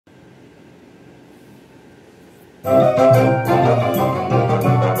You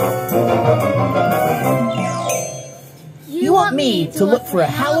want me to look for a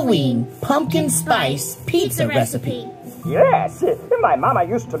Halloween pumpkin spice pizza recipe? Yes, my mama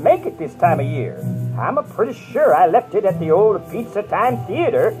used to make it this time of year. I'm pretty sure I left it at the old Pizza Time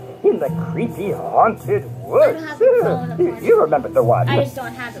Theater in the creepy haunted woods. I don't have it falling apart. You remember the one. I just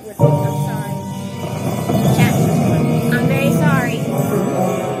don't have it with me. I'm sorry. I'm very sorry.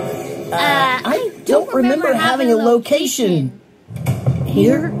 I don't remember having a location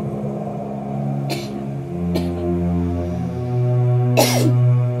here.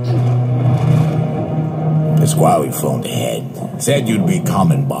 Pasquale phoned ahead. Said you'd be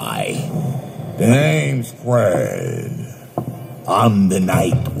coming by. The name's Fred. I'm the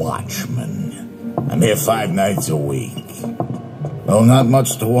night watchman. I'm here 5 nights a week. Well, not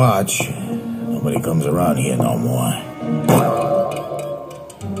much to watch. Nobody comes around here no more.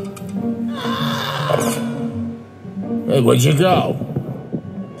 Hey, where'd you go?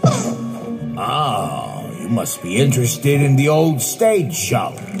 Oh, you must be interested in the old stage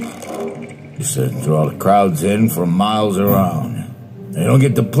show. Used to draw the crowds in from miles around. They don't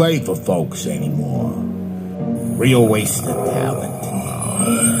get to play for folks anymore. Real waste of talent.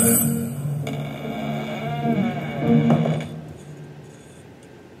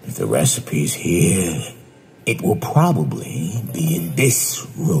 If the recipe's here, it will probably be in this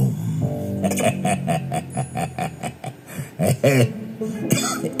room.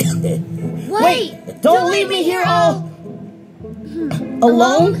 Wait! Don't leave me here all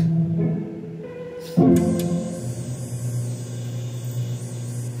alone?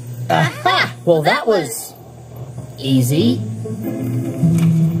 Aha! Well, that was easy.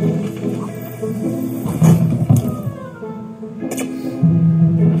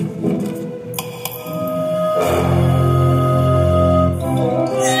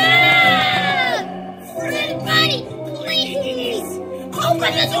 Everybody, please!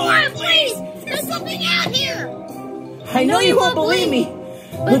 Open the door, please! There's something out here! I know you won't believe me,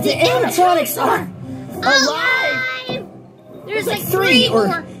 but the animatronics are alive! There's like 3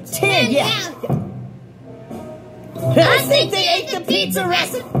 or 10, yeah. I think they ate the pizza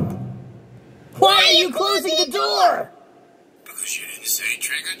recipe. Why are you closing the door? Because you didn't say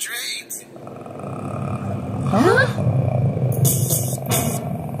trick or treat. Huh?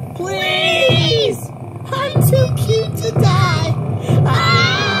 Please! I'm too cute to die.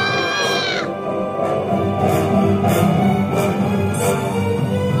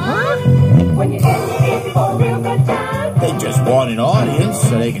 They just want an audience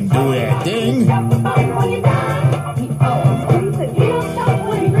so they can do their thing.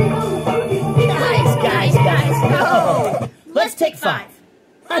 Guys, no! Let's take 5.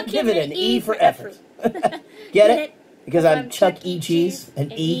 I'll give it an E for effort. Get it? Because I'm Chuck E. Cheese,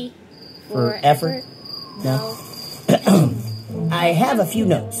 and E for effort? No? I have a few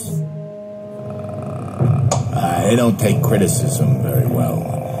notes. They don't take criticism very well.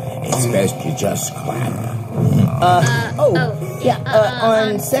 It's best you just clap.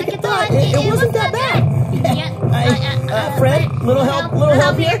 On second thought, it wasn't that bad. Fred, little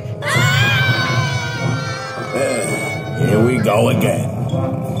help here? Here we go again.